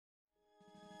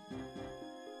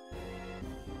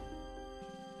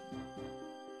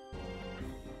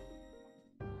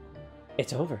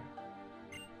It's over.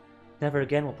 Never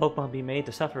again will Pokemon be made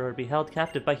to suffer or be held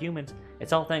captive by humans.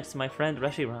 It's all thanks to my friend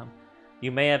Reshiram.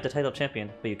 You may have the title of champion,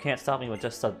 but you can't stop me with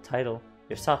just a title.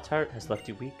 Your soft heart has left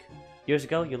you weak. Years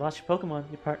ago, you lost your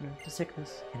Pokemon, your partner, to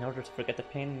sickness. In order to forget the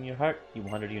pain in your heart, you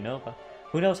wandered Unova.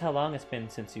 Who knows how long it's been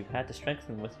since you've had to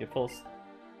strengthen with your full...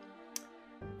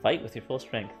 fight with your full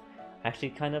strength. I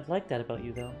actually kind of like that about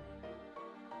you, though.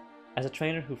 As a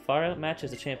trainer who far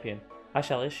outmatches a champion, I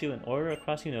shall issue an order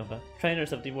across Unova.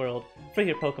 Trainers of the world, free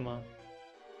your Pokemon.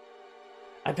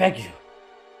 I beg you!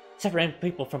 Separate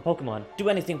people from Pokemon. Do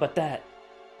anything but that!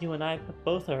 You and I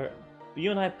both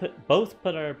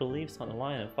put our beliefs on the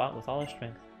line and fought with all our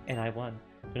strength, and I won.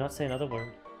 Do not say another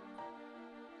word.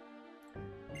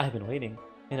 I've been waiting.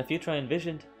 In the future I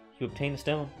envisioned, you obtain a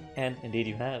stone, and indeed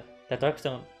you have. That dark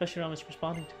stone, Reshiram is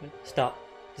responding to it. Stop.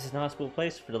 This is not a school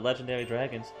place for the legendary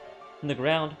dragons. From the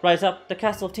ground, rise up, the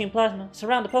castle of Team Plasma,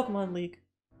 surround the Pokemon League.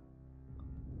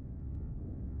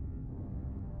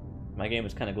 My game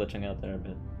is kind of glitching out there a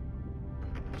bit.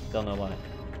 Don't know why.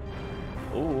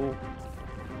 Ooh.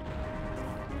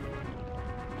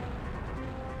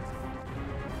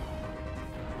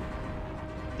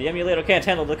 The emulator can't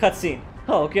handle the cutscene.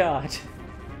 Oh god.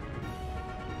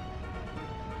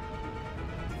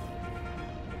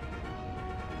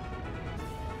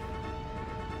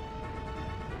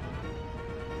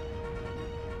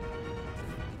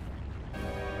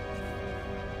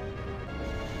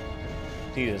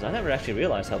 Jesus, I never actually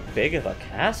realized how big of a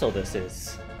castle this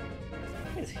is.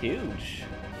 It's huge.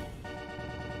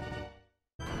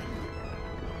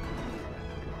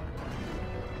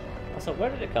 Also, where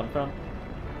did it come from?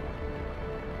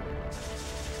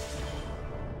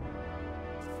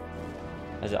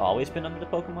 Has it always been under the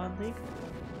Pokemon League?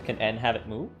 Can eNd have it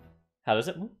move? How does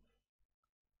it move?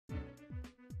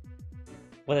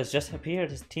 What has just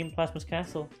appeared is Team Plasma's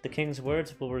castle. The king's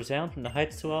words will resound from the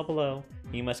heights to all below.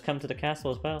 You must come to the castle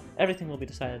as well. Everything will be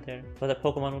decided there. Whether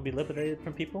Pokemon will be liberated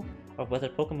from people, or whether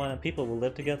Pokemon and people will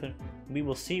live together. We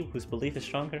will see whose belief is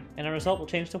stronger, and our result will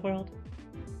change the world.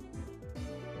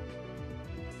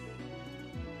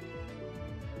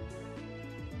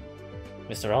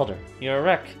 Mr. Elder, you're a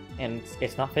wreck, and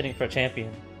it's not fitting for a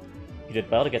champion. You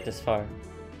did well to get this far.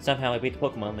 Somehow I beat the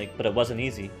Pokemon League, but it wasn't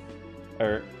easy.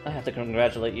 I have to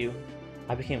congratulate you.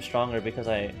 I became stronger because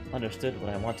I understood what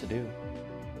I want to do.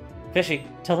 Fishy,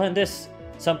 tell eNd this.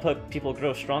 Some people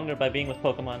grow stronger by being with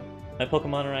Pokemon. My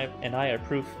Pokemon and I are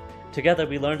proof. Together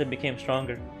we learned and became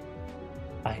stronger.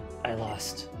 I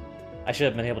lost. I should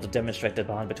have been able to demonstrate the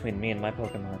bond between me and my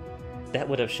Pokemon. That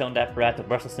would have shown that brat the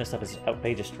worthlessness of his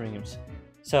outrageous dreams.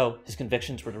 So, his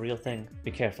convictions were the real thing. Be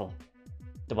careful.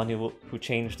 The one who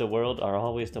changed the world are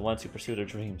always the ones who pursue their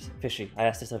dreams. Fishy, I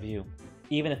ask this of you.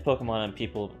 Even if Pokemon and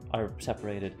people are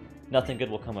separated, nothing good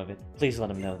will come of it. Please let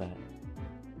him know that.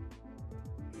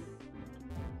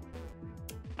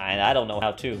 I don't know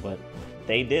how to, but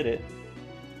they did it.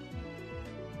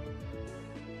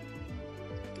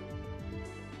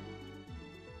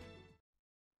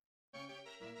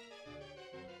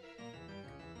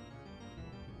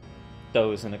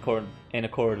 Those in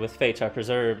accord with fate are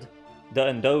preserved,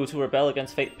 and those who rebel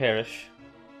against fate perish.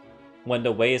 When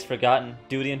the way is forgotten,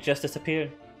 duty and justice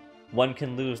appear. One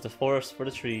can lose the forest for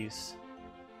the trees.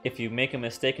 If you make a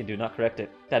mistake and do not correct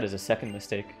it, that is a second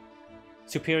mistake.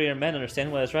 Superior men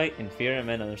understand what is right, inferior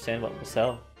men understand what will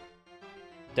sell.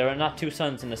 There are not two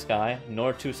suns in the sky,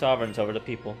 nor two sovereigns over the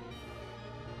people.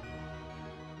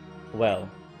 Well,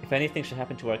 if anything should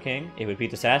happen to our king, it would be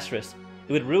disastrous.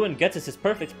 It would ruin Ghetsis'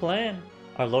 perfect plan.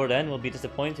 Our Lord N will be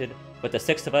disappointed, but the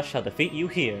 6 of us shall defeat you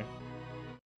here.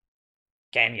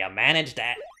 Can you manage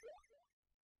that?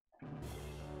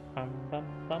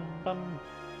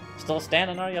 Still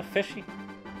standing, are you, Fishy?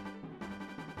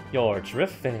 Your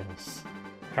drift fails.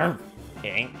 It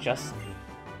ain't just me.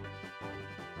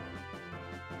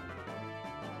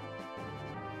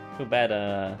 Too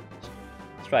bad,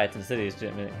 Strides and Cities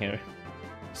didn't here.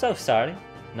 So sorry.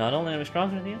 Not only are we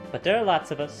stronger than you, but there are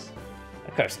lots of us.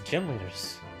 Accursed gym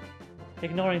leaders.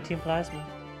 Ignoring Team Plasma.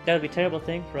 That would be a terrible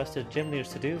thing for us as gym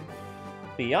leaders to do.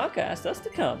 Bianca asked us to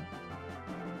come.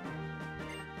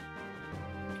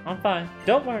 I'm fine.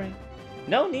 Don't worry.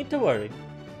 No need to worry.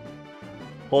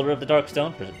 Holder of the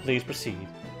Darkstone, please proceed.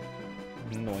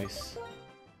 Nice.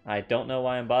 I don't know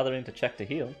why I'm bothering to check to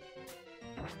heal.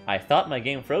 I thought my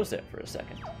game froze there for a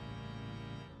second.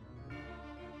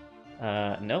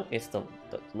 No, it's the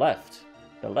left.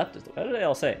 The left is the... What did they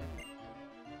all say?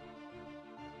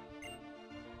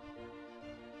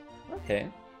 Okay.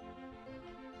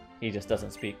 He just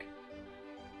doesn't speak.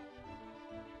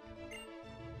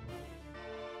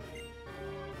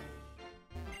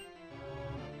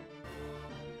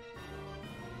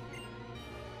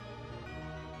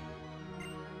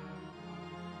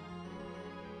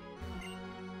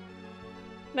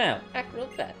 Now,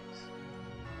 acrobatics.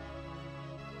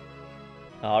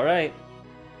 Alright.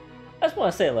 I just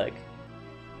want to say, like,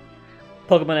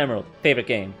 Pokemon Emerald, favorite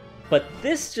game. But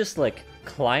this just, like,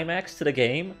 climax to the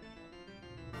game,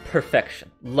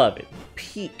 perfection. Love it.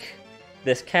 Peak.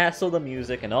 This castle, the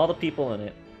music, and all the people in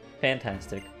it.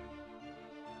 Fantastic.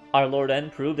 Our Lord N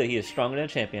proved that he is stronger than a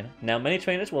champion. Now many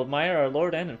trainers will admire our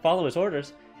Lord N and follow his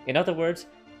orders. In other words,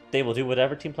 they will do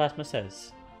whatever Team Plasma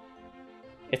says.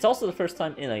 It's also the first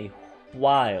time in a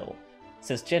while,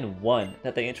 since Gen 1,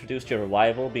 that they introduced your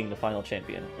rival being the final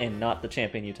champion, and not the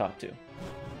champion you talk to.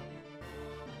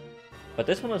 But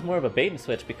this one was more of a bait and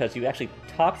switch because you actually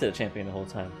talked to the champion the whole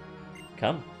time.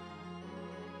 Come.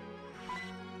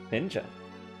 Ninja.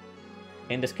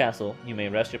 In this castle, you may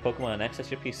rest your Pokemon and access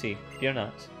your PC. Fear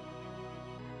not.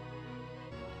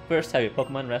 First, have your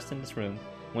Pokemon rest in this room.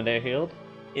 When they are healed,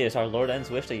 it is our Lord N's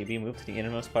wish that you be moved to the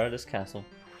innermost part of this castle.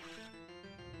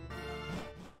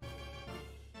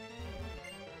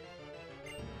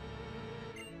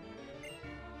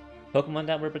 Pokemon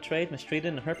that were betrayed,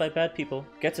 mistreated, and hurt by bad people,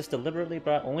 Ghetsis deliberately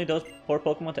brought only those poor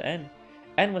Pokemon to N.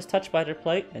 N was touched by their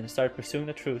plight and started pursuing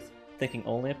the truth, thinking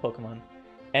only of Pokemon.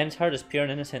 N's heart is pure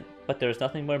and innocent, but there is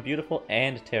nothing more beautiful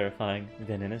and terrifying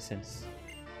than innocence.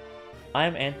 I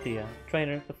am Anthea.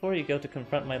 Trainer, before you go to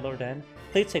confront my Lord N,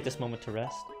 please take this moment to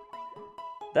rest.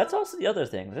 That's also the other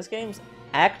thing. This game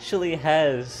actually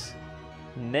has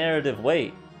narrative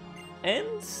weight.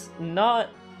 N's not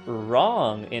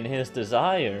wrong in his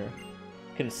desire,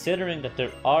 considering that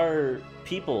there are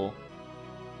people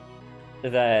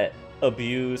that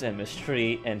abuse and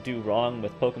mistreat and do wrong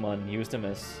with Pokemon and use them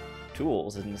as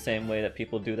tools in the same way that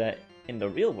people do that in the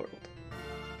real world.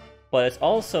 But it's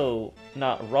also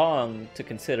not wrong to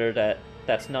consider that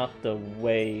that's not the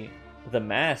way the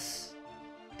mass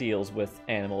deals with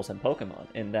animals and Pokemon,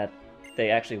 in that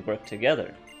they actually work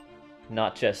together,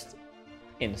 not just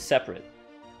in separate.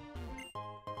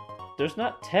 There's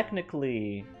not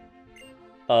technically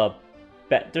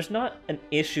there's not an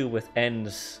issue with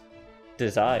N's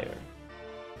desire.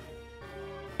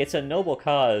 It's a noble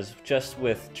cause, just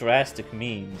with drastic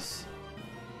means.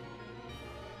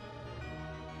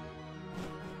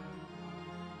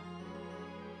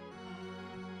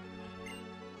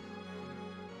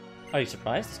 Are you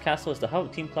surprised? This castle is the hub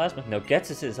of Team Plasma. No,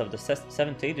 Ghetsis is of the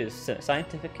 7 stages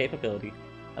scientific capability,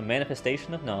 a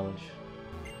manifestation of knowledge.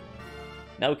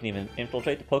 Now we can even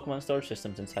infiltrate the Pokemon storage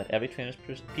systems inside every trainer's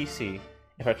PC.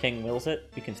 If our king wills it,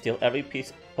 we can steal every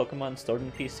piece of Pokemon stored in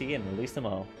the PC and release them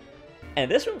all. And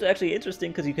this room's actually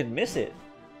interesting because you can miss it.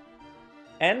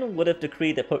 N would have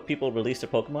decreed that people release their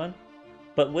Pokemon,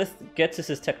 but with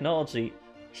Ghetsis' technology,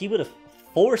 he would have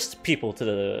forced people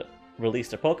to release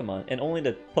their Pokemon, and only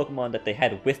the Pokemon that they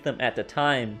had with them at the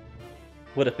time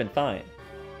would have been fine.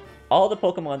 All the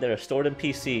Pokemon that are stored in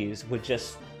PCs would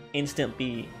just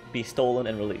instantly be stolen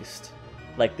and released.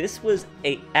 Like, this was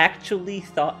a actually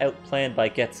thought out plan by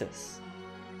Ghetsis,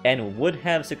 and would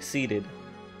have succeeded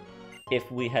if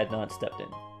we had not stepped in.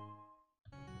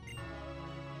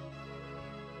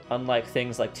 Unlike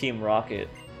things like Team Rocket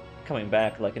coming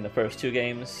back like in the first 2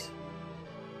 games,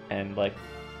 and like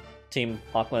Team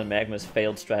Aqua and Magma's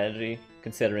failed strategy,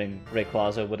 considering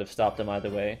Rayquaza would have stopped them either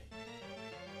way.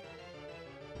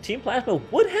 Team Plasma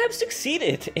would have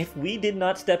succeeded if we did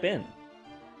not step in.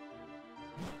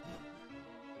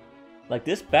 Like,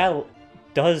 this battle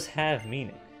does have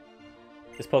meaning.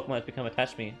 This Pokemon has become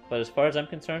attached to me, but as far as I'm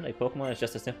concerned, a Pokemon is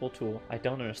just a simple tool. I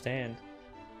don't understand.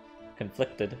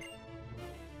 Conflicted.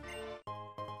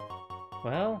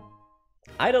 Well,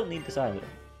 I don't need this either.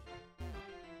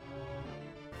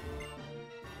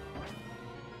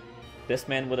 This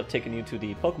man would have taken you to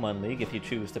the Pokemon League if you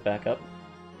choose to back up.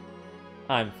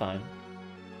 I'm fine.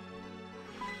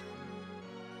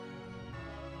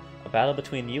 A battle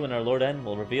between you and our Lord N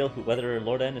will reveal whether our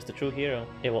Lord N is the true hero.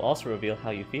 It will also reveal how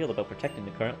you feel about protecting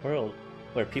the current world,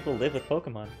 where people live with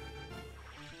Pokemon.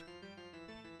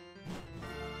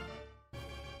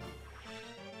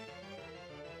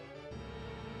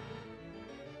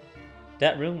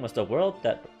 That room was the world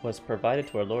that was provided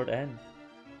to our Lord N.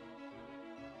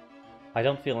 I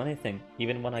don't feel anything,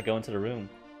 even when I go into the room,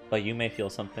 but you may feel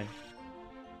something.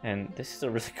 And this is a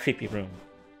really creepy room.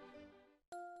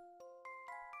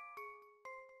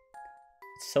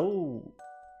 It's so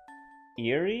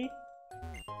eerie,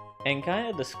 and kind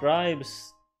of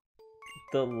describes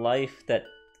the life that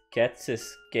Ghetsis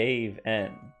gave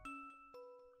N.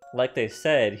 Like they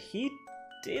said, he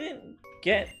didn't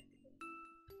get...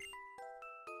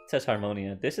 It says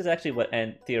Harmonia. This is actually what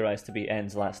N theorized to be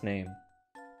N's last name.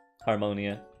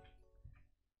 Harmonia.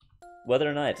 Whether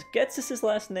or not it's Ghetsis'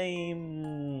 last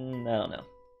name, I don't know.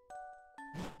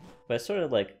 but it's sort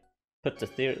of like put the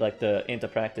theory, like the into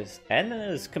practice. And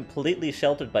is completely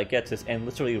sheltered by Getsus and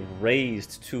literally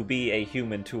raised to be a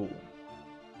human tool.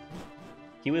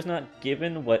 He was not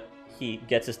given what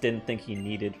Getsus didn't think he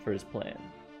needed for his plan.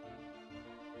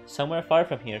 Somewhere far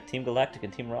from here, Team Galactic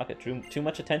and Team Rocket drew too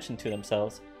much attention to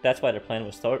themselves. That's why their plan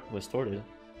was thwarted.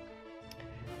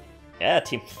 Yeah,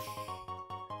 Team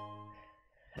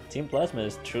Plasma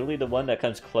is truly the one that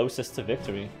comes closest to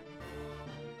victory.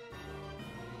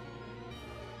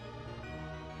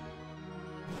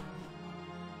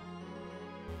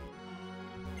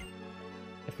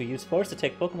 If we use force to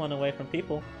take Pokemon away from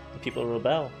people, the people will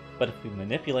rebel. But if we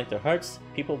manipulate their hearts,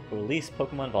 people will release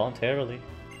Pokemon voluntarily.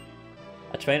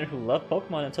 A trainer who loved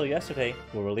Pokemon until yesterday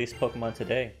will release Pokemon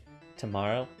today.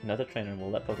 Tomorrow, another trainer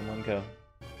will let Pokemon go.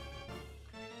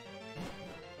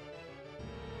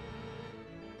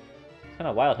 It's kind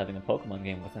of wild having a Pokemon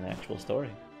game with an actual story.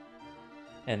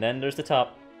 And then there's the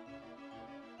top.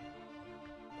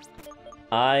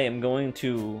 I am going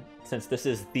to, since this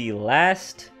is the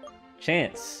last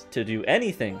chance to do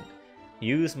anything,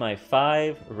 use my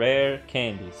 5 rare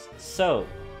candies. So,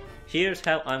 here's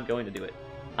how I'm going to do it.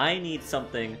 I need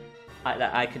something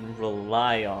that I can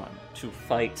rely on to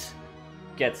fight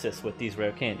Getsus with these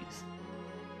rare candies.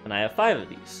 And I have 5 of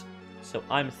these. So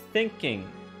I'm thinking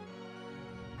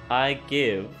I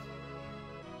give...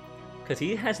 because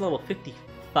he has level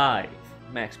 55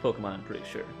 max Pokemon, I'm pretty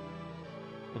sure.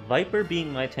 Viper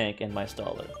being my tank and my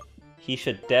staller. He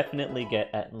should definitely get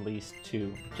at least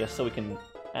 2, just so we can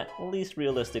at least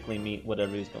realistically meet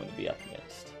whatever he's going to be up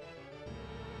against.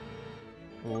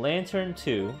 Lantern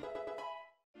 2.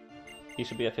 He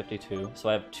should be at 52, so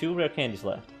I have 2 rare candies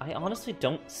left. I honestly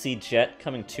don't see Jet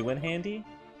coming too in handy.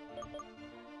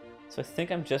 So I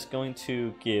think I'm just going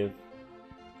to give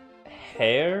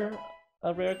Hair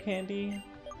a rare candy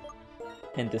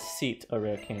and Deceit a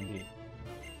rare candy.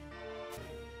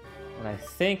 And I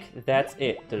think that's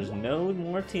it. There's no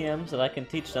more TMs that I can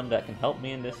teach them that can help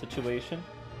me in this situation.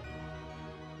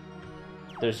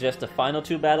 There's just the final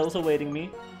 2 battles awaiting me.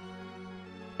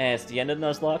 And it's the end of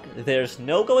Nuzlocke. There's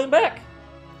no going back!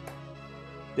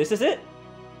 This is it!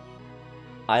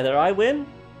 Either I win,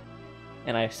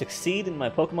 and I succeed in my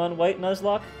Pokemon White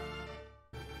Nuzlocke,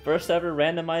 first ever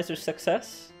randomizer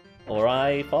success, or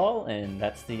I fall, and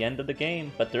that's the end of the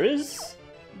game. But there is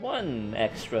one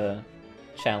extra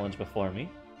challenge before me.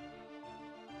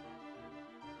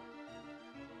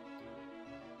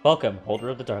 Welcome, Holder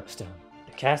of the Darkstone.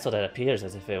 The castle that appears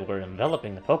as if it were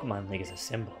enveloping the Pokemon League is a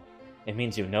symbol. It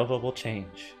means Unova will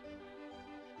change.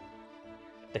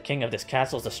 The king of this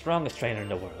castle is the strongest trainer in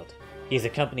the world. He is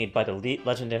accompanied by the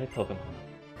legendary Pokemon.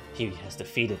 He has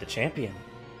defeated the champion.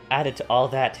 Added to all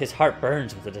that, his heart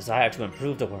burns with a desire to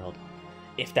improve the world.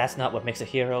 If that's not what makes a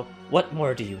hero, what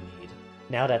more do you need?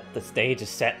 Now that the stage is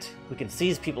set, we can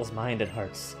seize people's mind and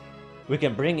hearts. We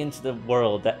can bring into the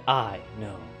world that I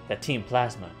know, that Team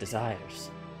Plasma desires,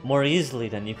 more easily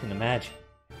than you can imagine.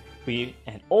 We,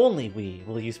 and only we,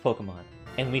 will use Pokemon,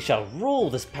 and we shall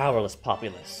rule this powerless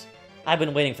populace. I've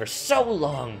been waiting for so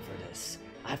long for this.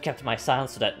 I've kept my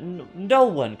silence so that no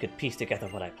one could piece together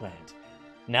what I planned.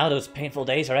 Now those painful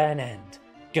days are at an end.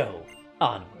 Go,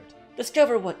 onward.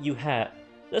 Discover what you have.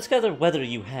 Discover whether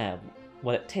you have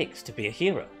what it takes to be a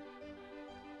hero.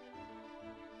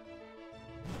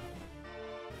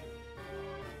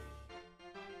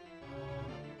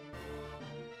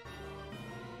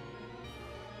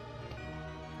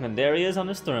 And there he is on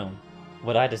his throne.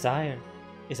 What I desire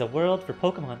is a world for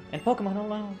Pokemon, and Pokemon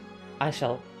alone.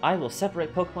 I will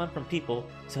separate Pokemon from people,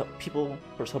 so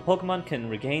Pokemon can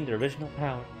regain their original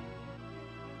power.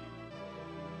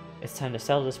 It's time to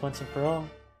settle this once and for all.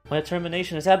 My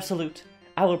determination is absolute.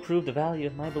 I will prove the value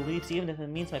of my beliefs, even if it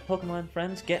means my Pokemon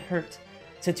friends get hurt.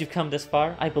 Since you've come this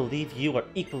far, I believe you are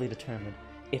equally determined.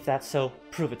 If that's so,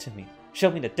 prove it to me. Show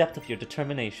me the depth of your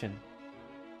determination.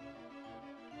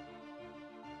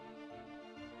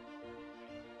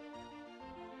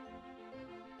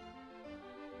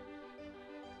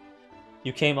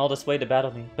 You came all this way to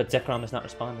battle me, but Zekrom is not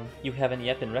responding. You haven't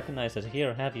yet been recognized as a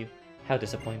hero, have you? How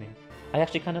disappointing. I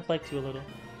actually kind of liked you a little.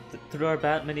 Through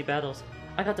our many battles,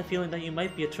 I got the feeling that you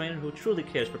might be a trainer who truly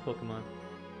cares for Pokemon.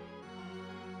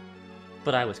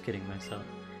 But I was kidding myself.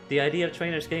 The idea of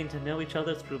trainers getting to know each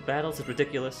other through battles is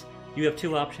ridiculous. You have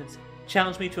 2 options.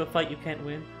 Challenge me to a fight you can't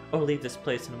win, or leave this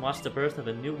place and watch the birth of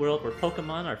a new world where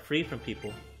Pokemon are free from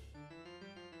people.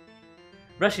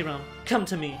 Reshiram, come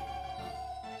to me!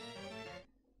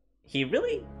 He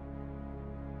really...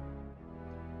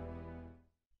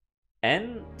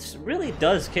 and really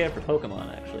does care for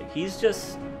Pokemon, actually. He's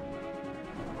just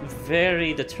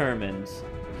very determined.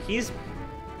 He's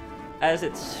as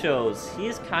it shows,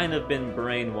 he's kind of been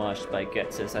brainwashed by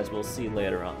Getsus, as we'll see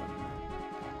later on.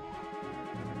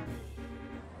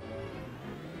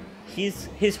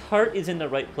 His heart is in the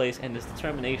right place and his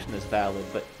determination is valid,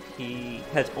 but he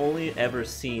has only ever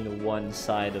seen one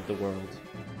side of the world.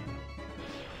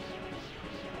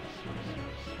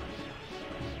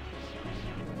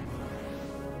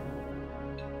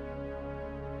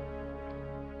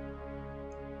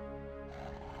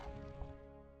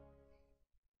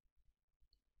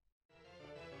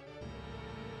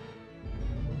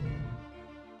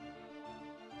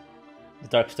 The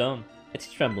Dark Stone.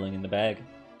 It's trembling in the bag.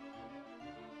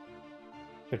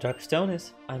 Your Dark Stone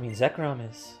is? I mean Zekrom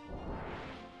is.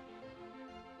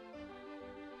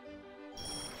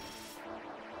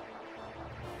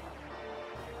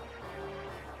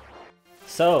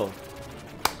 So,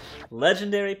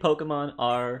 legendary Pokemon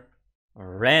are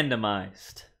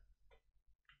randomized.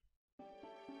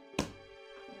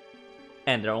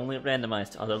 And they're only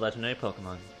randomized to other legendary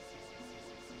Pokemon.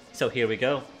 So here we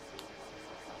go.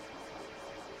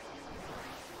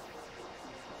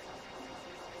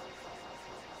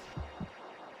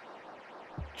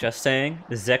 Just saying,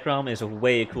 the Zekrom is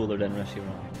way cooler than Reshiram.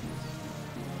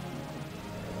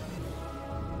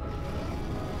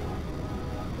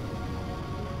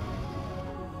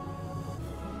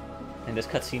 And this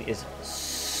cutscene is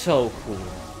so cool.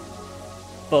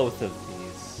 Both of these.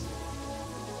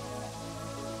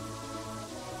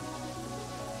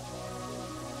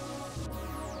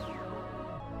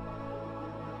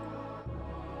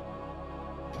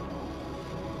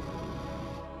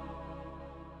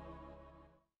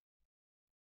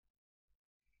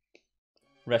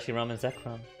 Reshiram and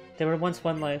Zekrom. They were once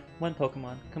one life, one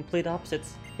Pokemon, complete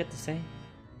opposites, yet the same.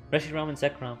 Reshiram and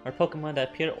Zekrom are Pokemon that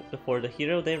appear before the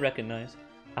hero they recognize.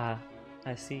 Ah,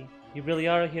 I see. You really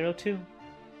are a hero too.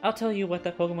 I'll tell you what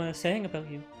that Pokemon is saying about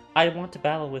you. I want to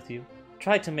battle with you.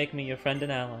 Try to make me your friend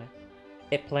and ally.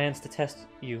 It plans to test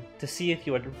you, to see if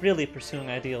you are really pursuing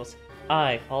ideals.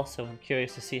 I also am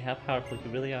curious to see how powerful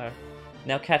you really are.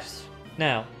 Now catch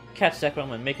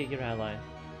Zekrom and make it your ally.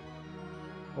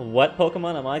 What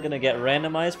Pokemon am I gonna get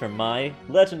randomized for my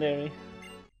legendary?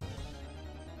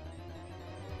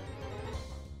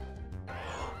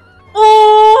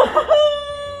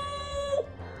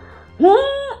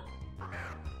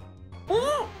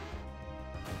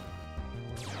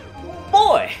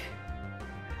 Boy!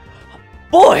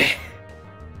 Boy!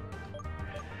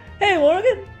 Hey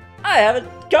Morgan! I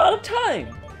haven't got a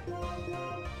time!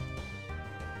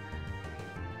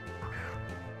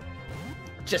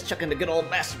 Just chucking the good old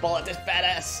Master Ball at this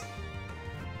badass!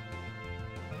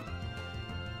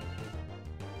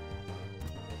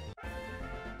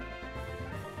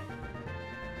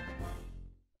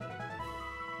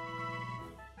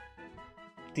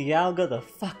 Dialga, the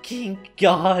fucking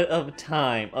god of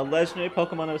time. A legendary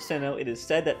Pokemon of Sinnoh, it is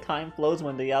said that time flows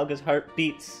when Dialga's heart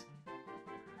beats.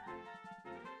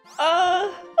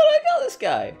 What do I call this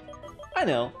guy? I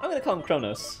know, I'm gonna call him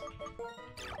Kronos.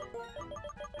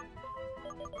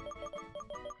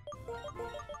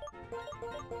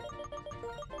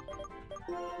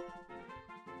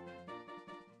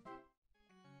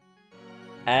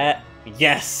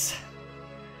 Yes!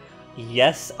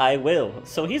 Yes, I will.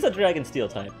 So he's a Dragon Steel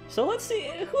type. So let's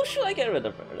see, who should I get rid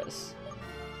of for this?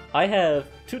 I have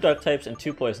 2 Dark types and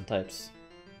 2 Poison types.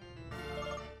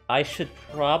 I should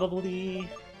probably...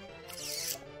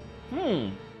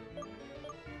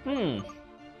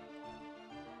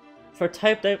 For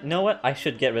type, you know what? I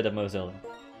should get rid of Mozilla.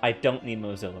 I don't need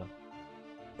Mozilla.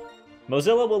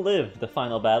 Mozilla will live the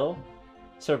final battle.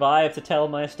 Survive to tell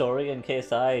my story in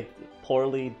case I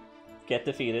poorly get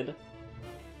defeated.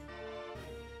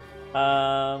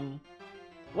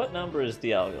 What number is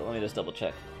Dialga? Let me just double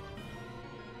check.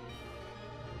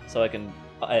 So I can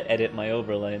edit my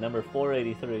overlay. Number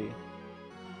 483.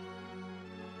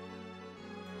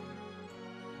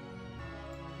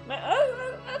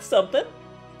 That's something.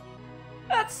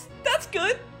 That's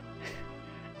good.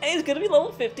 And he's gonna be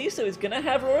level 50, so he's gonna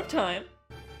have Roar of Time.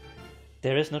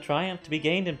 There is no triumph to be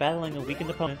gained in battling a weakened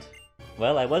opponent.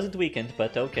 Well, I wasn't weakened,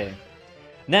 but okay.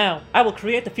 Now, I will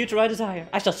create the future I desire.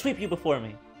 I shall sweep you before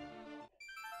me.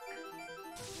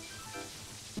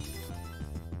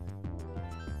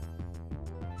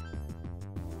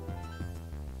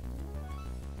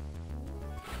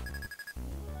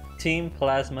 Team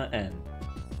Plasma N.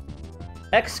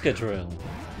 Excadrill.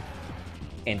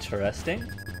 Interesting.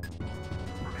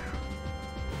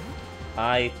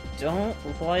 I don't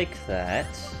like that.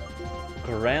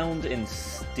 Ground and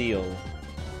Steel.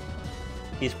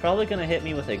 He's probably gonna hit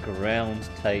me with a ground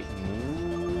type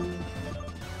move.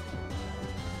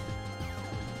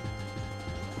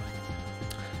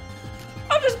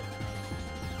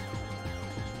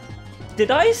 Did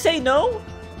I say no?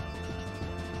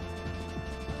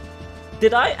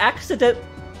 Did I accident?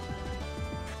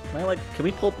 Can I, like, can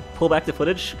we pull back the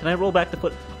footage? Can I roll back the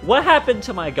foot? What happened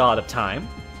to my God of Time?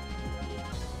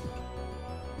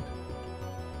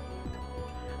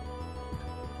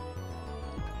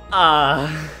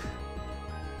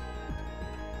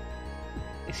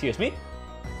 Excuse me?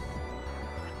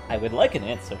 I would like an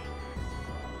answer.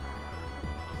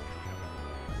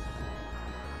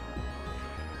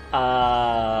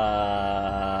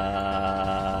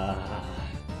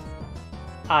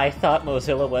 I thought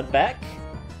Mozilla went back.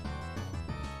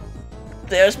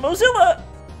 There's Mozilla!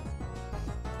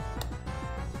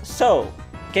 So,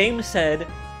 game said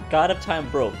God of Time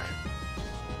broke.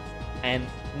 And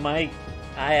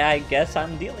I guess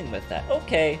I'm dealing with that.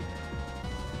 Okay.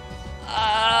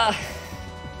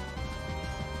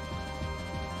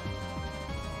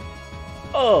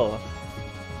 Oh.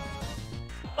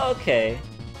 Okay.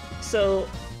 So...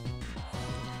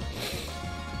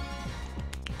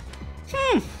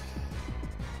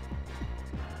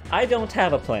 I don't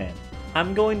have a plan.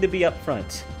 I'm going to be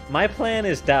upfront. My plan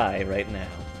is die right now.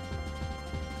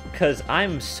 Cause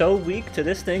I'm so weak to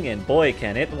this thing and boy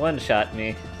can it one-shot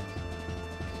me.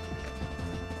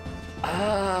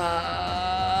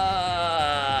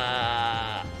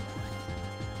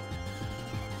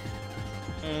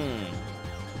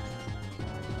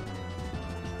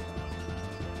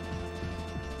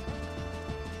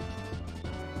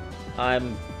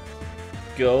 I'm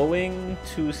going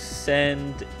to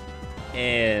send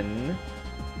in...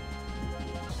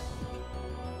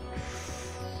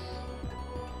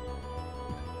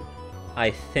 I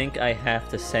think I have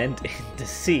to send in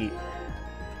Deceit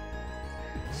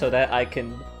so that I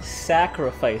can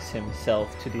sacrifice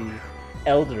himself to the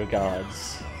Elder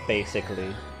Gods,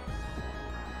 basically.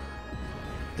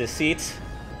 Deceit,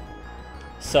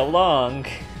 so long.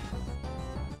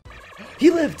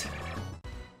 He lived!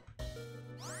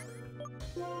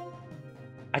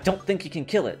 I don't think he can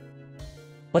kill it,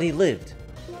 but he lived.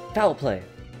 Foul play.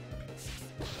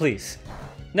 Please.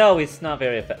 No, it's not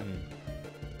very effective.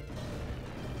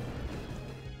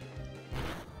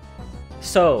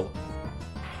 So,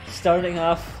 starting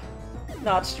off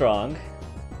not strong.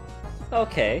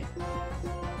 Okay.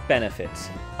 Benefits.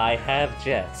 I have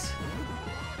jets.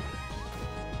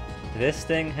 This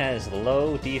thing has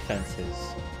low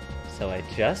defenses, so I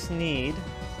just need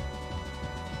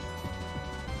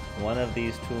one of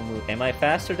these two moves. Am I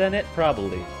faster than it?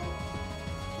 Probably.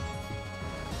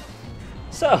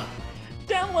 So,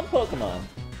 down one Pokemon.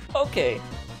 Okay.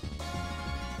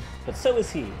 But so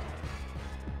is he.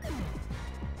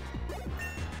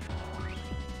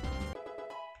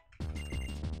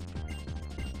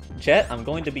 Jet, I'm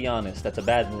going to be honest, that's a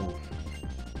bad move.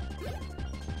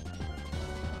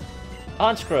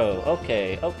 Honchkrow,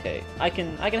 okay, okay. I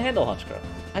can handle Honchkrow.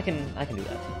 I can do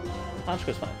that.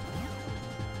 Honchkrow's fine.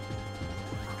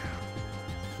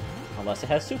 Unless it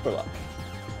has Super Luck.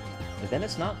 But then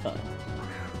it's not fun.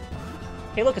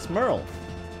 Hey look, it's Merle!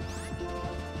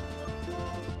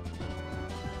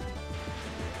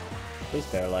 Please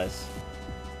paralyze.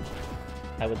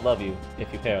 I would love you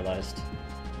if you paralyzed.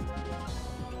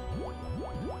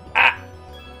 Ah!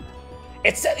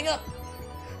 It's setting up!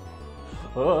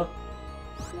 Oh.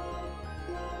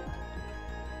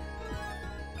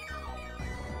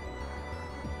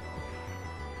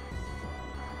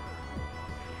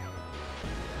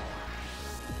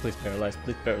 Please paralyze,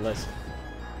 please paralyze.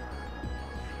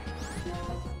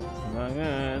 Oh my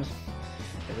god.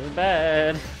 This is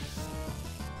bad.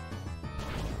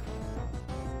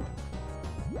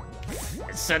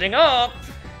 It's setting up!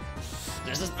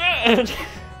 This is bad!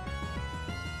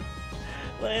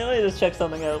 Let me just check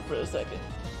something out for a second.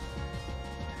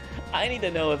 I need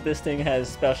to know if this thing has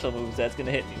special moves that's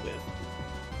gonna hit me with.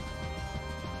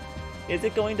 Is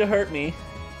it going to hurt me?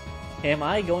 Am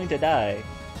I going to die?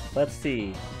 Let's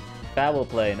see. Foul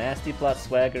play, nasty plot,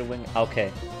 swagger, wing.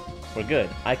 Okay, we're good.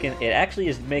 It actually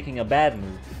is making a bad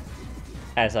move,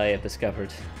 as I have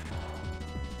discovered.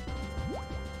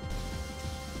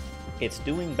 It's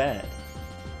doing bad.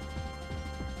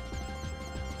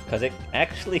 Because it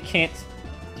actually can't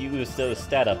use those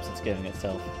stat ups it's giving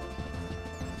itself.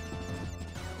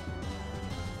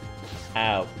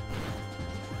 Ow.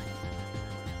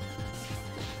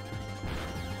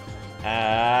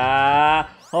 Ah!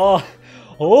 Oh!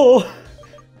 Oh!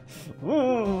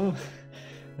 Ooh.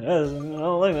 That's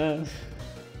not like that.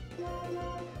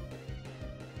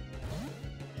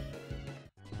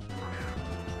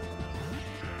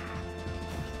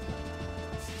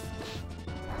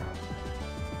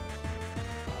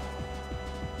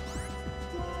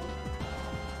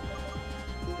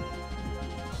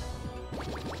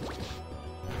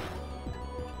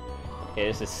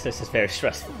 Okay, this is very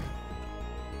stressful.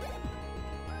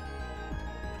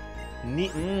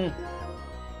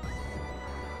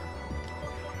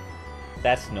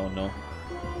 That's no.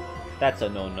 That's a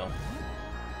no.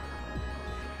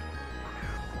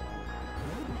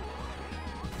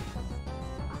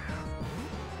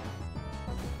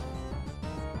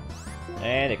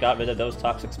 And it got rid of those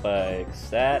toxic spikes.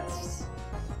 That's...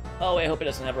 Oh, I hope it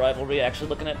doesn't have rivalry actually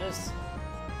looking at this.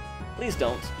 Please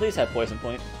don't. Please have poison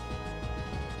point.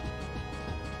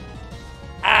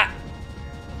 Ah!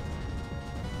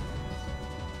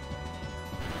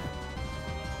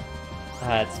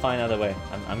 It's fine either way.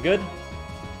 I'm good.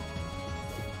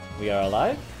 We are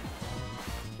alive.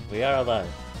 We are alive.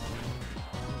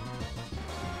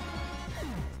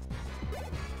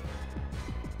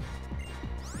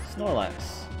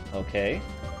 Snorlax. Okay.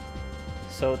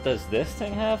 So does this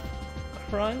thing have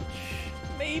crunch?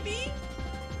 Maybe?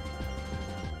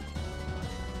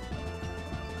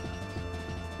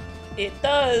 It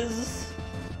does!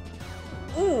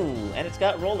 Ooh, and it's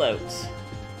got rollouts.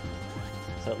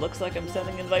 So it looks like I'm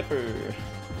sending in Viper.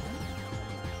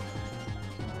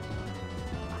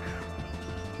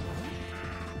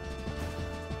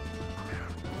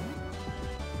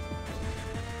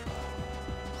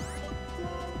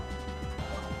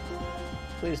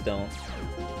 Please don't.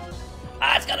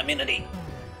 Ah, it's got immunity!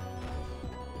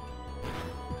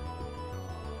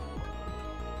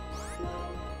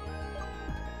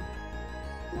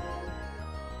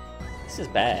 This is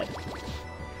bad.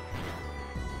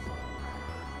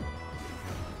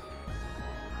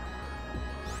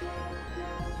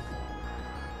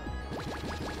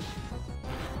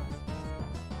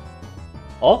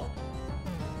 Oh!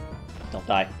 Don't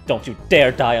die. Don't you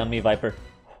dare die on me, Viper.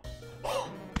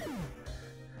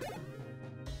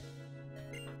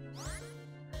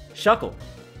 Shuckle.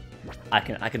 I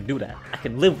can do that. I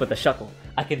can live with a Shuckle.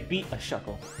 I can beat a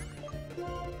Shuckle.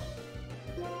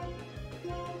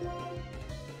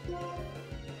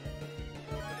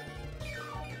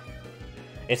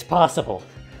 It's possible.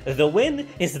 The win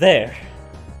is there.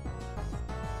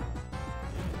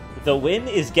 The win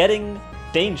is getting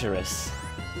dangerous.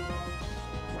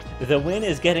 The win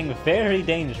is getting very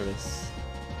dangerous.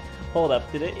 Hold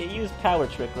up, did it use Power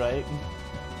Trick, right?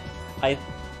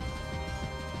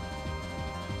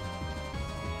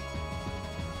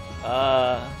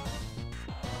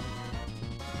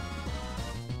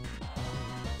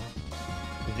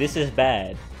 This is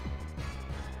bad.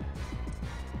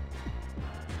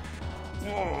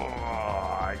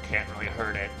 I can't really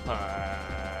hurt it, but...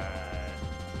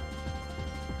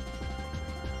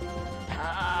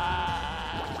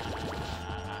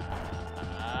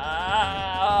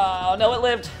 Oh, no, it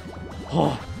lived!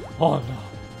 Oh no.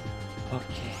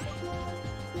 Okay.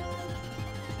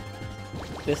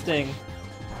 This thing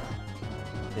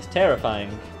is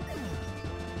terrifying,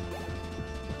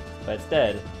 but it's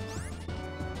dead.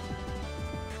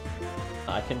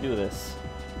 I can do this.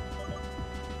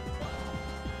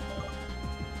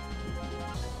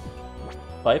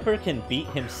 Viper can beat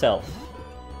himself.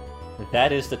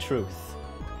 That is the truth.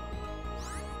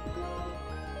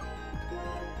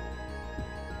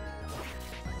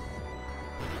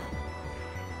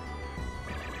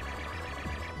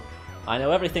 I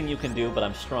know everything you can do, but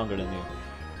I'm stronger than you.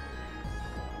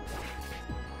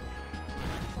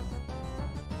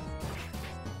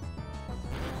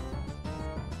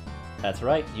 That's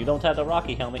right, you don't have the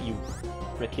Rocky helmet, you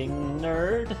freaking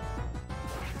nerd.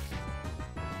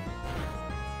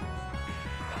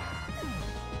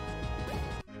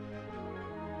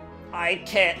 I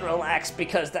can't relax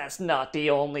because that's not the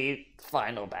only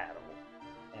final battle.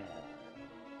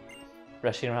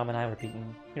 Reshiram and I were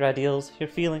beaten. Your ideals, your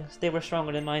feelings, they were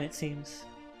stronger than mine, it seems.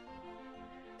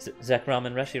 Zekrom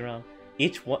and Reshiram,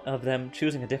 each one of them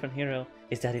choosing a different hero.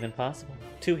 Is that even possible?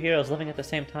 Two heroes living at the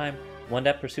same time, one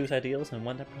that pursues ideals and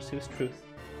one that pursues truth.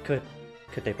 Could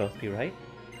they both be right?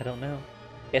 I don't know.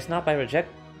 It's not by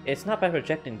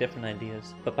rejecting different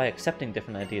ideas, but by accepting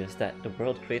different ideas that the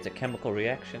world creates a chemical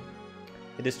reaction.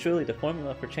 It is truly the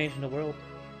formula for changing the world.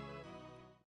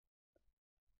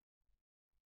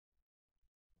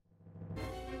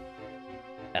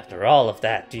 After all of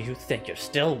that, do you think you're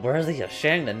still worthy of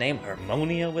sharing the name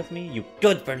Harmonia with me? You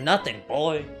good-for-nothing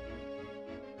boy!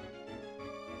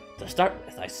 To start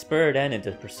with, I spurred N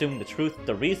into pursuing the truth.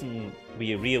 The reason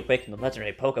we reawakened the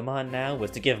legendary Pokemon now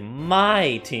was to give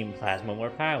my Team Plasma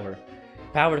more power.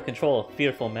 Power to control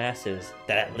fearful masses.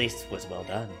 That at least was well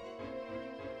done.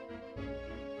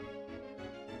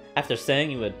 After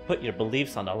saying you would put your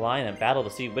beliefs on the line and battle to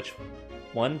see which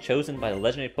one chosen by the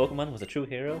legendary Pokemon was a true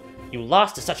hero, you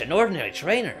lost to such an ordinary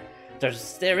trainer!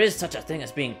 There is such a thing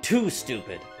as being too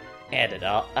stupid. Add it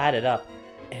up,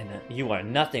 and you are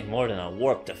nothing more than a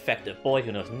warped, defective boy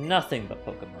who knows nothing but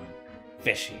Pokemon.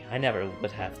 Fishy, I never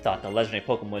would have thought the legendary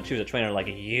Pokemon would choose a trainer like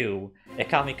you. It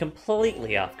caught me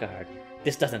completely off guard.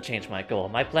 This doesn't change my goal.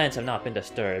 My plans have not been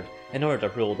disturbed. In order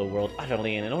to rule the world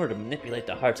utterly and in order to manipulate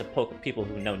the hearts of people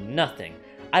who know nothing,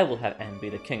 I will have eNd be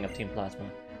the king of Team Plasma.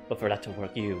 But for that to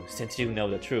work, since you know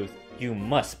the truth, you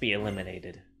must be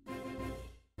eliminated.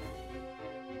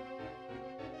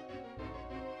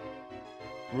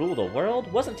 Rule the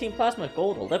world? Wasn't Team Plasma's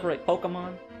goal to liberate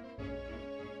Pokemon?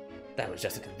 That was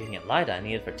just a convenient lie that I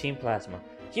needed for Team Plasma.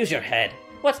 Use your head!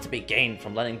 What's to be gained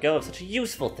from letting go of such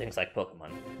useful things like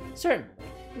Pokemon? Certainly,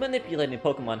 manipulating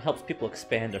Pokemon helps people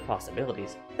expand their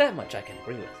possibilities. That much I can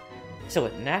agree with. So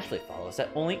it naturally follows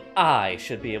that only I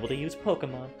should be able to use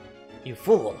Pokemon. You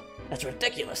fool! That's a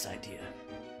ridiculous idea.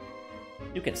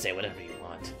 You can say whatever you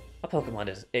want. A Pokemon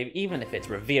is, even if it's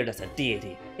revered as a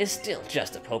deity, is still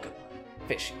just a Pokemon.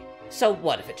 Fishy. So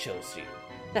what if it chose you?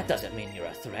 That doesn't mean you're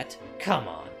a threat. Come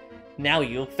on. Now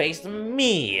you'll face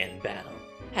me in battle.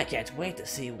 I can't wait to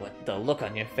see what the look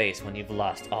on your face when you've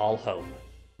lost all hope.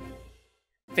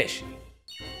 Fishy.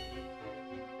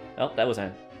 Oh, that was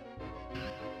N.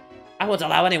 I won't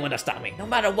allow anyone to stop me, no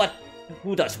matter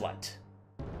who does what.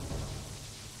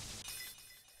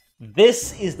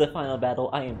 This is the final battle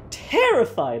I am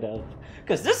terrified of,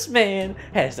 because this man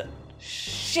has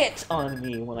shit on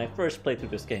me when I first played through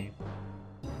this game.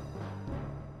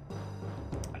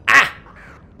 Ah!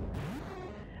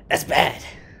 That's bad.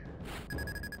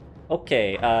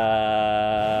 Okay,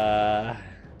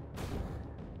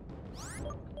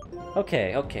 Okay.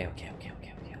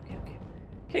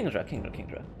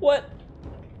 Kingdra. What?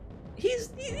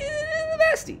 He's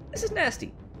nasty. This is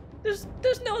nasty. There's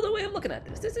no other way of looking at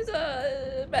this. This is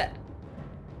bad.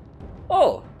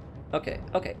 Oh. Okay.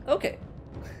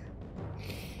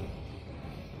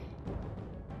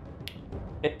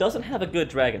 It doesn't have a good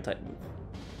dragon type move.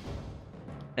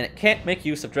 And it can't make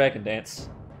use of Dragon Dance.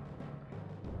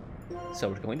 So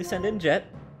we're going to send in Jet.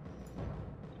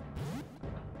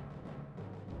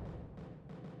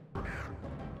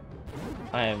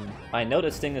 I know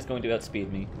this thing is going to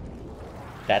outspeed me.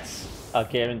 That's a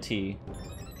guarantee.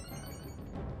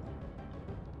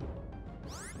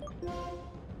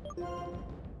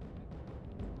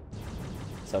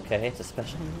 It's okay, it's a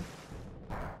special move.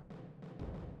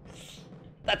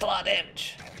 That's a lot of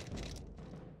damage.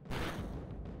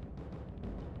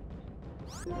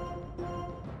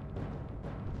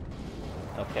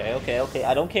 Okay,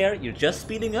 I don't care. You're just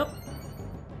speeding up.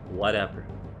 Whatever.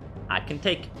 I can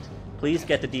take it. Please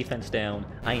get the defense down.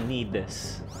 I need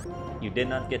this. You did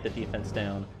not get the defense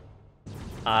down.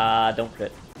 Don't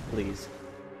crit. Please.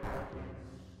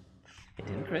 It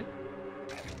didn't crit.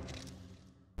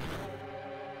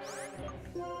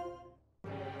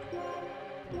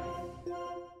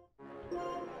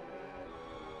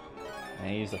 I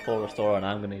use the full restore and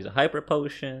I'm going to use a hyper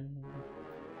potion.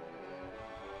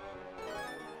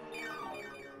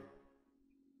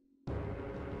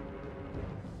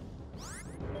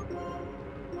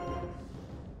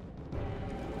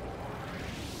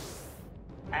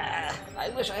 I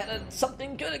wish I had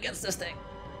something good against this thing.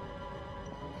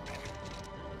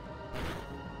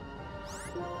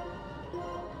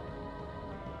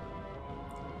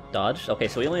 Dodge. Okay,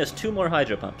 so he only has 2 more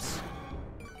Hydro Pumps.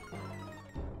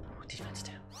 Ooh, defense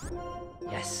down.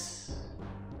 Yes.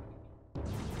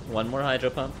 1 more Hydro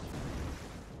Pump.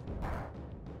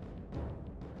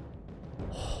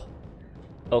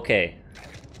 Okay.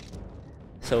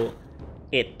 So,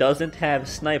 it doesn't have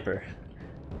Sniper.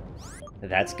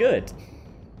 That's good.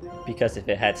 Because if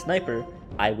it had Sniper,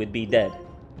 I would be dead.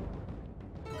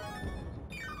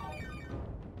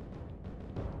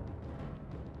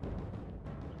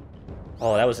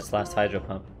 Oh, that was its last Hydro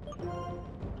Pump.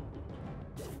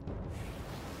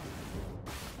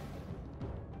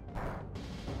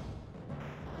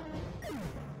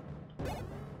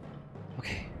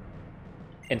 Okay.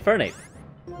 Infernape.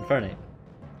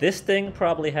 This thing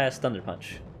probably has Thunder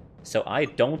Punch. So I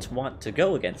don't want to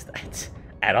go against that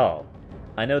at all.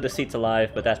 I know Deceit's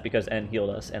alive, but that's because eNd healed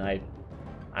us, and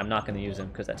I'm not going to use him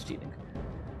because that's cheating.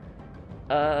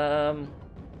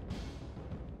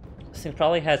 This thing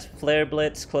probably has Flare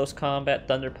Blitz, Close Combat,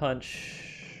 Thunder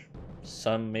Punch,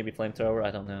 some maybe Flamethrower,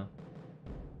 I don't know.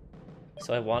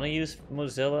 So I want to use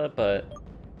Mozilla, but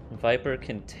Viper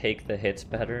can take the hits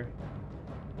better.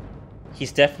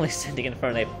 He's definitely sending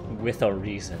Infernape with a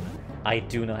reason. I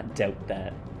do not doubt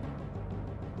that.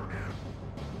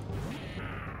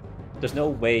 There's no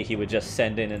way he would just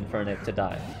send in Infernape to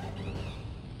die.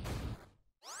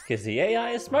 Because the AI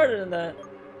is smarter than that.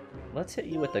 Let's hit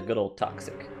you with the good old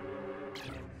Toxic.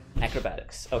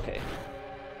 Acrobatics. Okay.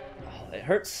 Oh, it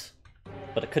hurts,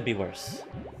 but it could be worse.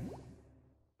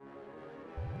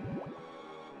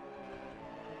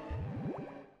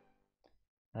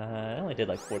 I only did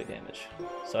like 40 damage,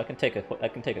 so I can take a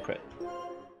crit.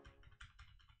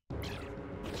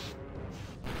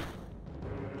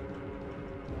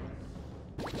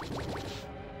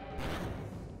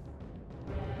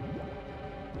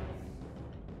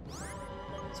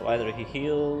 So either he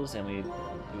heals and we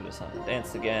do this on the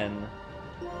dance again,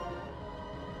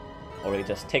 or he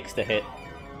just takes the hit.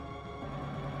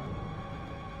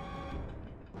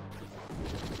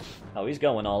 Oh, he's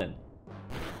going all in.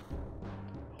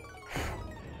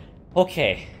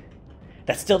 Okay,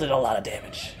 that still did a lot of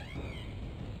damage.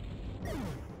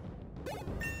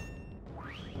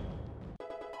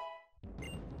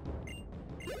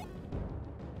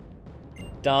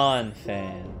 Dawn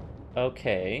Fan.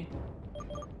 Okay.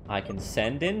 I can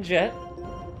send in Jet.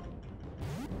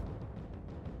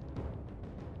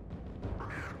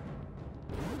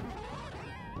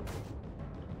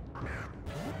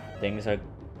 Things are...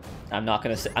 I'm not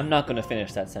gonna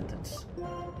finish that sentence.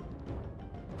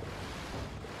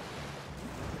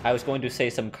 I was going to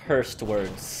say some cursed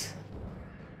words.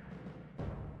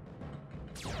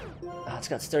 Oh, it's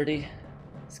got sturdy.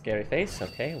 Scary face,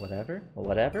 okay, whatever. Well,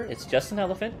 whatever. It's just an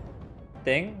elephant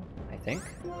thing, I think.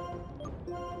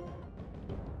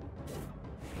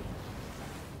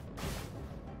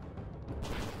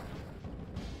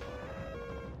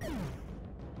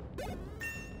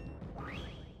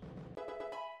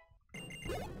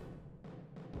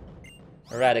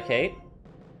 Eradicate.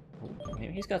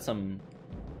 Maybe he's got some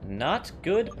not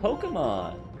good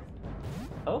Pokemon.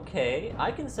 Okay,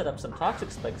 I can set up some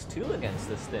Toxic Spikes too against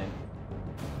this thing.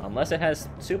 Unless it has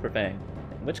Super Fang,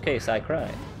 in which case I cry.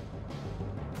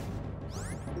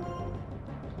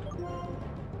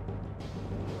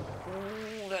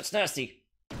 Ooh, that's nasty.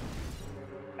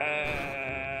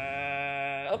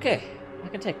 Okay, I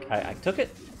can take. I took it.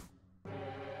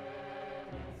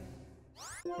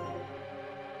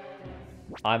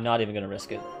 I'm not even gonna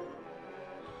risk it.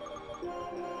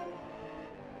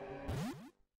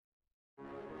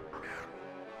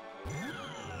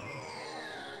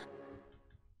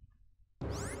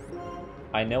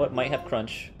 I know it might have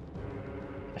Crunch.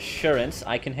 Assurance,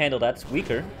 I can handle that. It's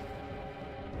weaker.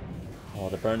 Oh,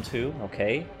 the burn too.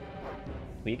 Okay.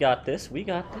 We got this. We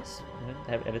got this.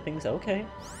 Everything's okay.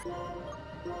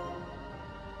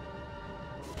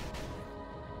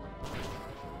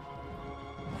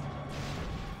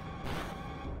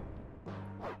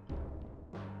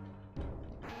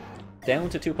 Down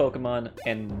to 2 Pokemon,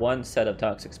 and 1 set of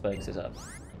Toxic Spikes is up.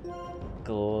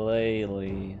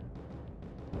 Glalie.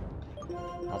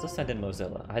 I'll just send in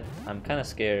Mozilla. I'm kind of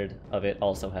scared of it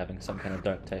also having some kind of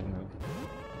dark type move.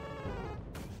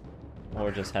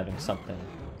 Or just having something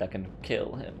that can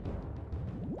kill him.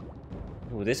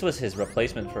 Ooh, this was his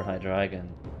replacement for Hydreigon.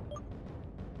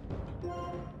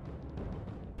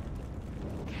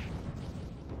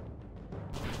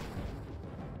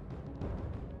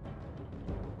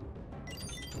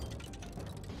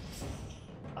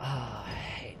 Ah, I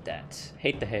hate that.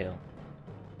 Hate the hail.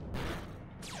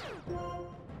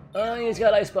 Oh, he's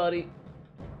got Ice Body.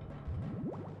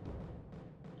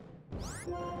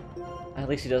 At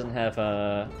least he doesn't have,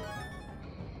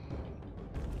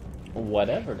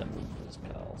 whatever the move is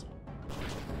called.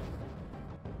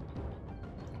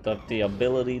 The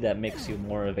ability that makes you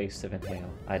more evasive in hail.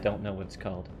 I don't know what it's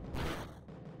called.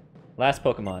 Last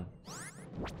Pokemon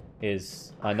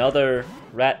is another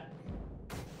rat.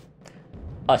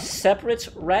 A separate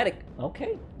Radic.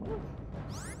 Okay.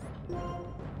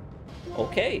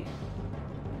 Okay.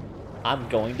 I'm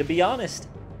going to be honest.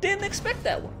 Didn't expect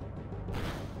that one.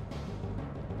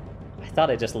 I thought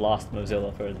I just lost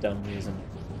Mozilla for a dumb reason.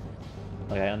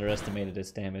 Like I underestimated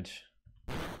its damage.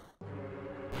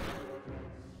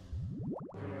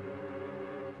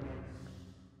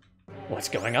 What's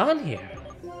going on here?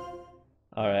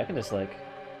 Alright, I can just like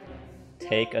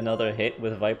take another hit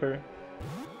with Viper.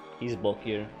 He's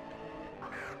bulkier.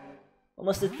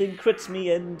 Unless the thing crits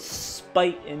me and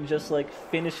spite and just like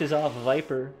finishes off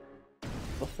Viper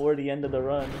before the end of the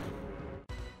run.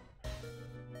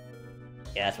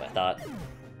 Yeah, that's what I thought.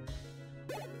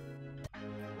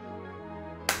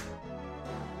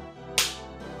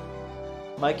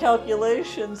 My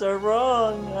calculations are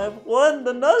wrong. I've won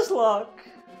the Nuzlocke.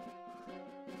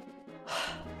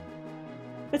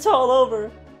 It's all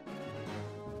over.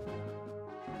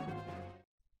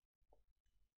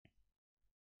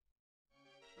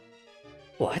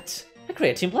 What? I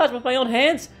created Team Plasma with my own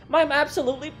hands? I'm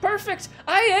absolutely perfect!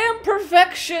 I am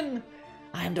perfection!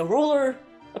 I am the ruler,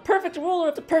 the perfect ruler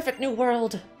of the perfect new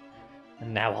world.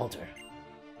 And now Alder.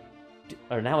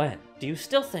 Now eNd. Do you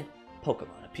still think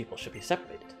Pokemon and people should be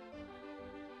separated?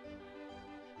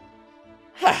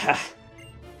 Haha!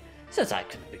 Since I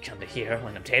couldn't become the hero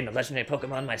and obtain the legendary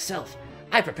Pokemon myself,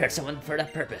 I prepared someone for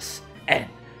that purpose. And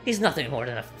he's nothing more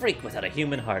than a freak without a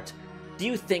human heart. Do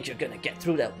you think you're gonna get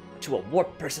through to a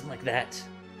warped person like that?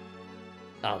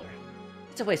 Alder,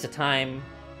 it's a waste of time,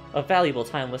 a valuable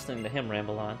time listening to him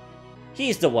ramble on.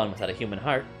 He's the one without a human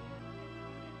heart.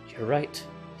 You're right,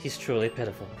 he's truly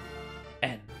pitiful.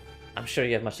 And I'm sure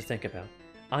you have much to think about.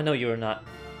 I know you are not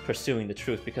pursuing the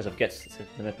truth because of Gets's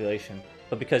manipulation,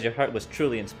 but because your heart was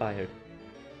truly inspired.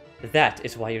 That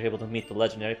is why you're able to meet the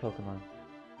legendary Pokemon.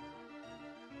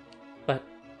 But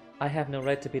I have no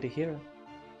right to be the hero.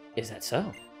 Is that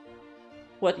so?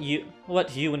 What you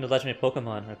and the legendary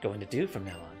Pokemon are going to do from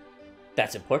now on.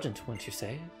 That's important, wouldn't you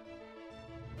say?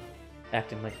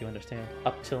 Acting like you understand.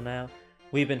 Up till now,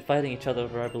 we've been fighting each other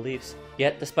over our beliefs.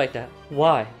 Yet, despite that,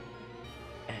 why?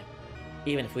 And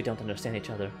even if we don't understand each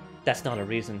other, that's not a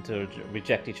reason to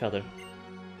reject each other.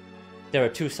 There are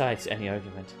two sides to any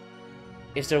argument.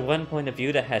 Is there one point of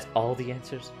view that has all the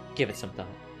answers? Give it some thought.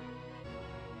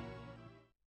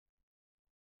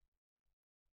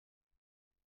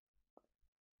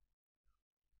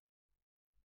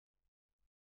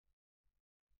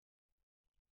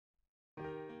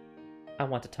 I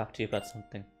want to talk to you about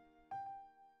something.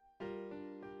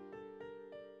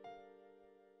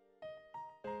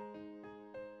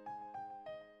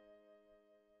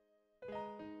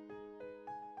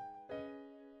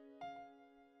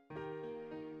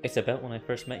 It's about when I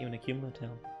first met you in Accumula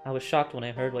Town. I was shocked when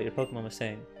I heard what your Pokemon was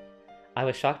saying. I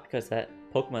was shocked because that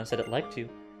Pokemon said it liked you.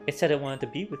 It said it wanted to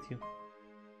be with you.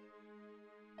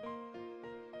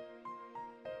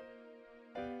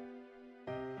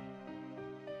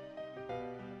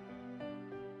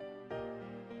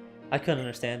 I couldn't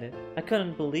understand it. I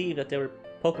couldn't believe that there were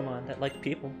Pokemon that liked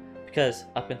people, because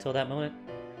up until that moment,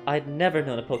 I'd never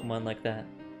known a Pokemon like that.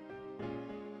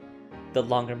 The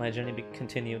longer my journey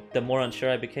continued, the more unsure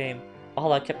I became.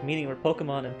 All I kept meeting were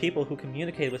Pokemon and people who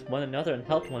communicated with one another and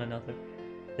helped one another.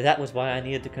 That was why I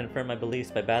needed to confirm my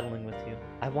beliefs by battling with you.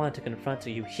 I wanted to confront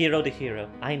you hero to hero.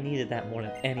 I needed that more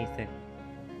than anything.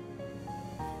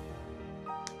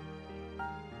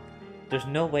 There's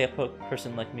no way a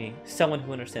person like me, someone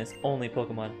who understands only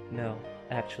Pokemon, no,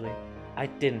 actually, I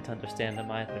didn't understand them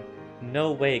either.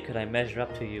 No way could I measure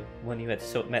up to you when you had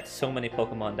met so many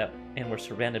Pokemon and were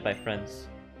surrounded by friends.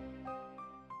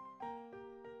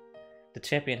 The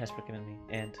champion has forgiven me,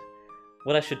 and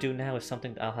what I should do now is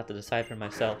something I'll have to decide for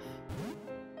myself.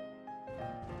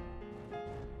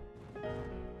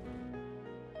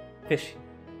 Fishy,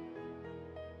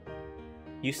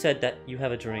 you said that you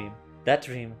have a dream. That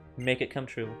dream, make it come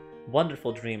true.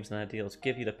 Wonderful dreams and ideals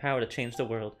give you the power to change the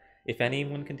world. If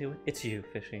anyone can do it, it's you,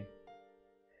 Fishy.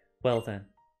 Well then,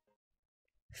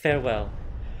 farewell.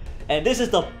 And this is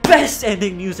the best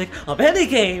ending music of any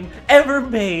game ever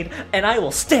made, and I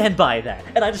will stand by that.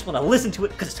 And I just want to listen to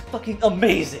it because it's fucking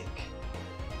amazing.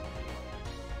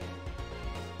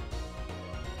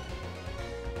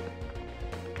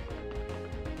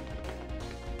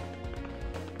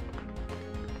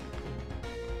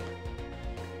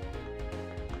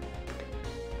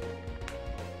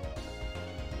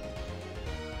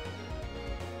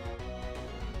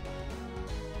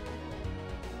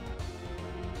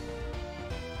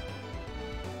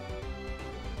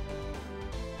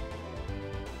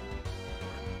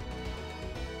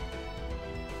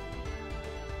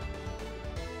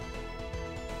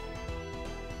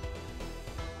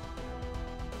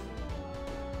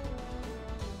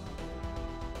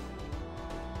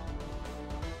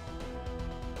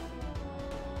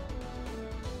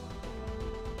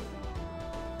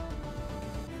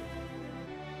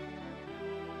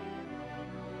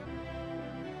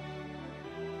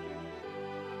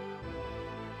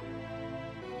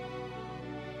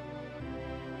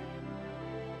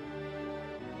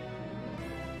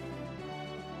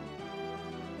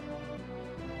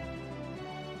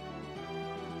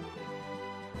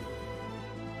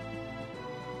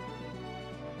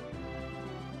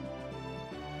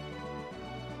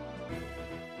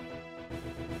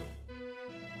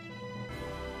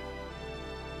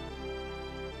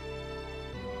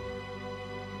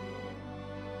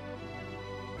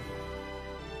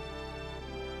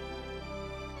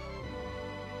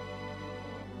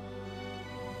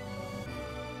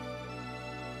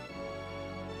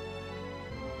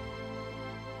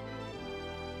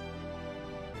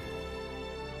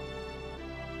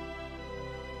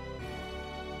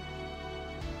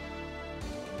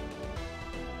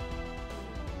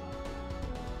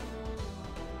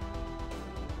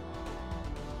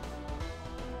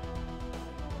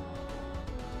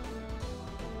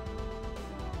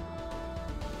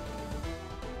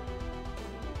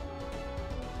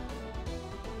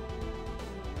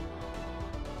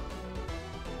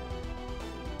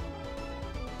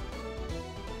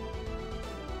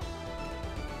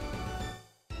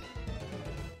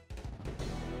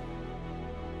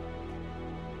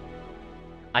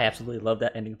 I absolutely love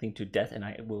that ending theme to death, and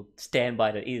I will stand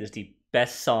by that. It is the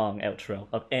best song outro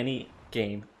of any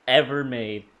game ever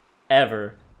made,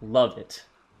 ever. Love it.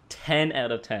 10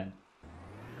 out of 10.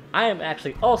 I am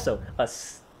actually also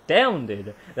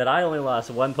astounded that I only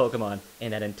lost one Pokemon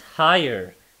in that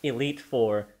entire Elite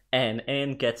Four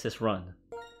and gets this run.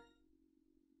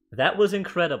 That was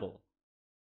incredible.